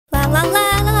la la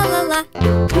la la la.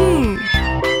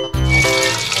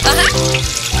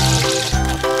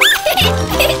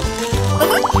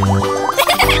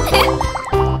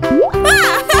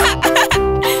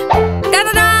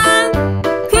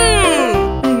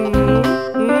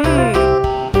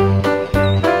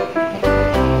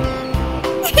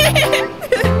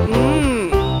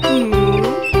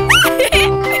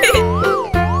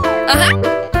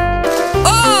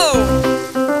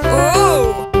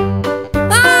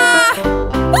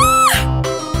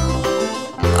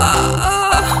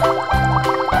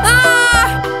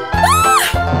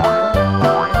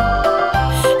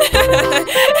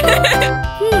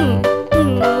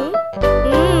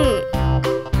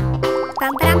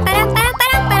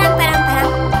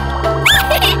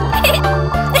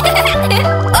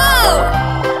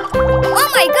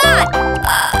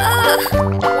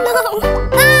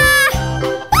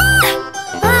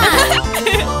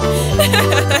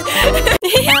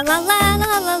 La la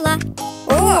la la la.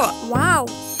 Oh, wow.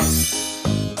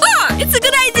 Oh, it's a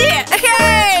good idea.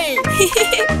 Hey!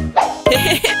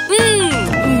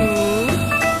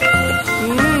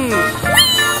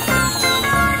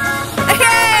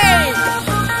 Hey!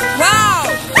 Wow!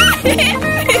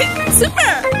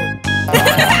 Super!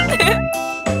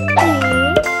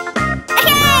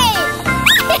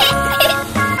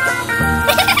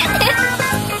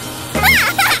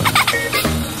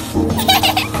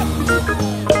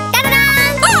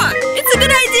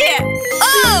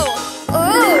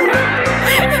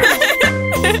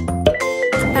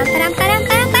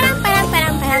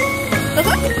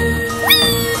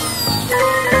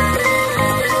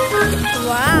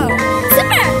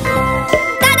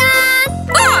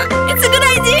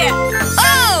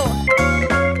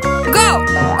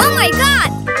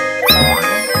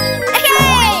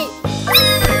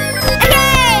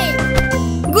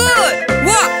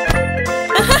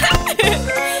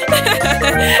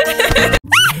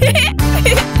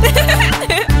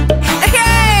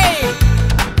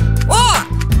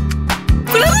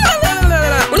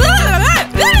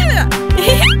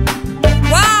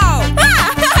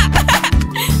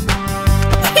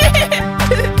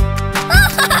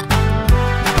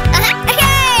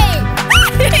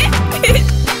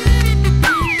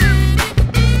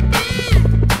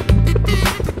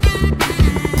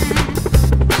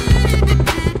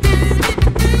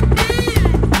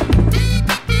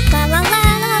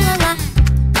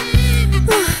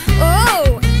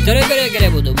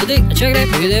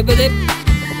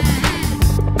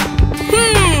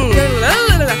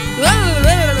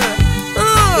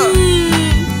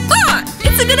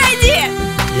 It's a good idea.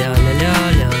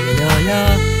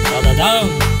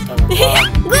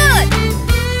 Good.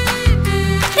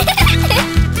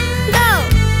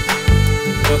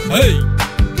 Go. Hey.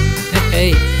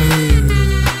 Hey.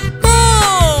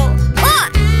 Oh. Oh.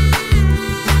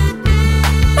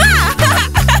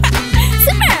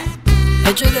 Super.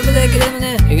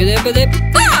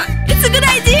 Oh, it's a good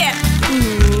idea.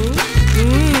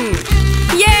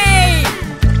 Yay!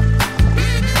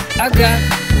 Okay.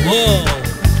 Whoa.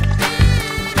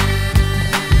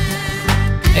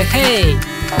 Hey.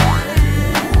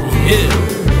 Yeah.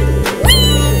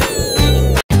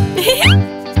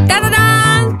 Da-da-da!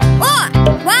 Oh.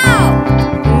 Wow.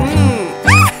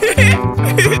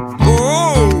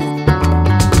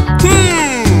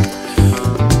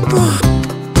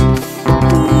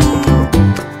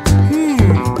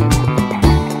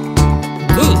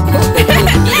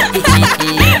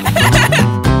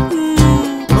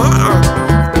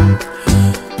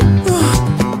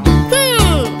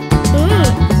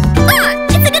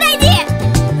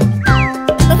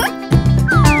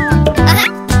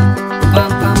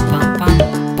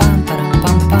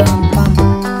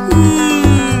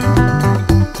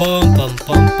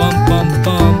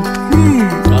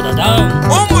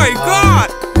 Oh my god!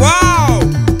 Wow!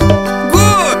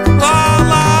 Good! La la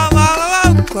la la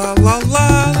la la la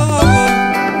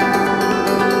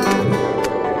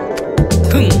la.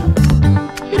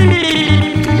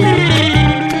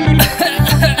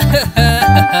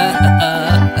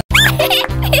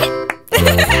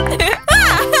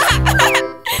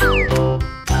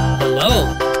 Hello.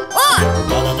 Oh.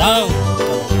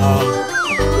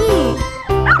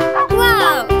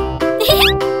 Wow.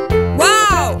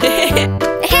 Wow! Hey.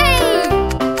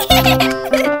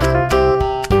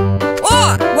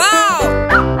 Oh, wow!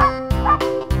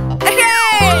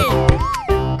 Hey!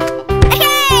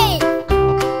 Hey.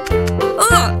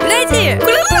 Oh, ready!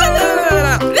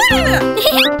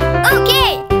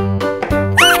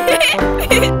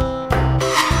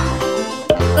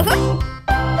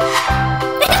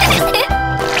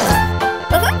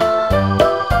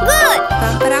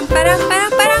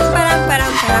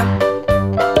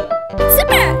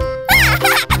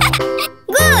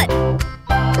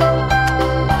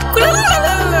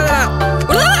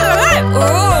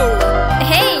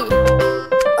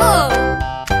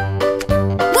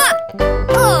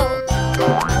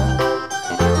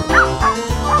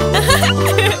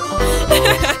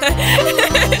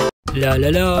 La la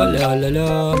la la la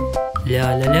la.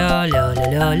 La la la la la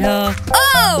la la.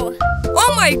 Oh!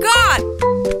 Oh my god!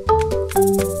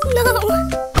 No.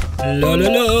 La la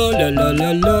la la la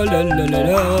la la la la la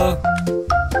la.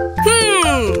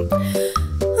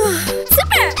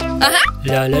 Super! Uh-huh.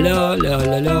 La la la la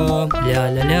la la. La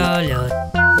la la la.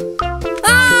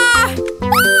 Ah!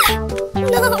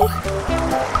 No.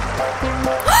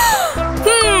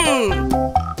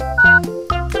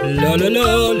 La la la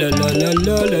la la la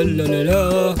la la la la.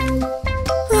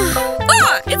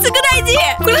 Oh! It's a good idea!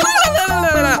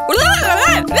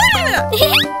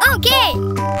 Okay.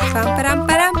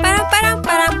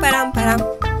 Пам-парам-парам-парам-парам-парам-парам-парам.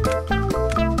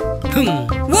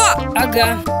 What? Ага.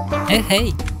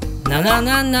 Hey. Na na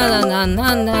na na na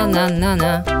na na na na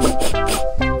na.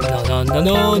 No no no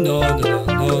no no no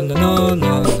no no no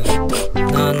no.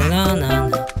 Na na na na.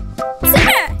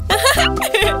 Super!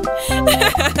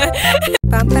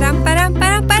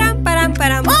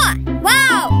 Пам-парам-парам-парам-парам-парам-парам. Oh,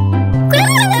 wow.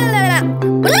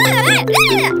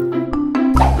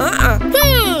 Uh-uh.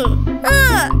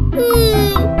 Oh.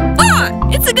 Oh!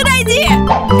 It's a good idea!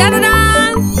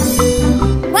 Da-da-da!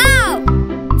 Wow.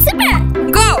 Super.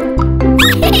 Go!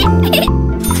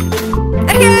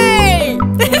 Hey!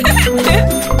 Hey.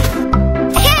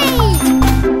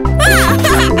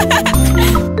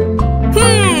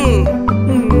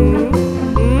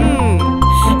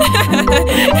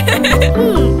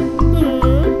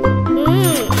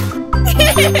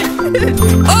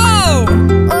 Oh!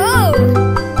 Oh.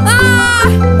 Ah!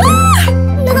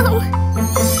 No.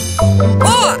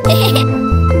 Oh!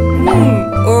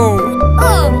 Oh!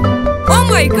 Oh. Oh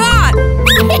my god!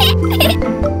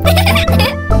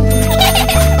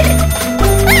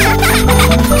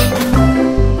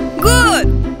 Good!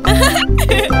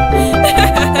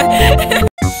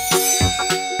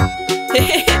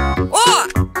 Oh!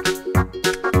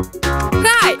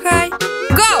 Hi! Hi!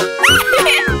 Go!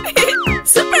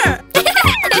 Super!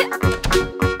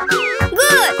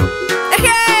 Good.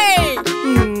 Hey!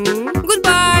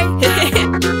 Goodbye! Hey.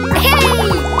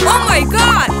 Oh my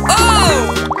god! Oh!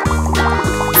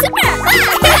 Super.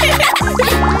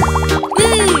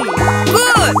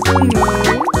 Good!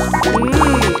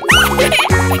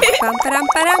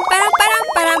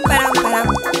 Пам-парам-парам-парам-парам-парам-парам-парам.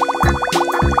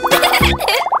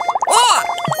 Oh!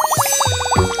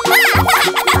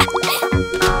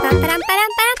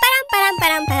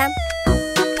 Param.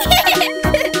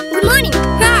 Good morning.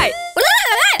 Hi!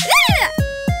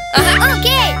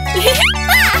 Okay.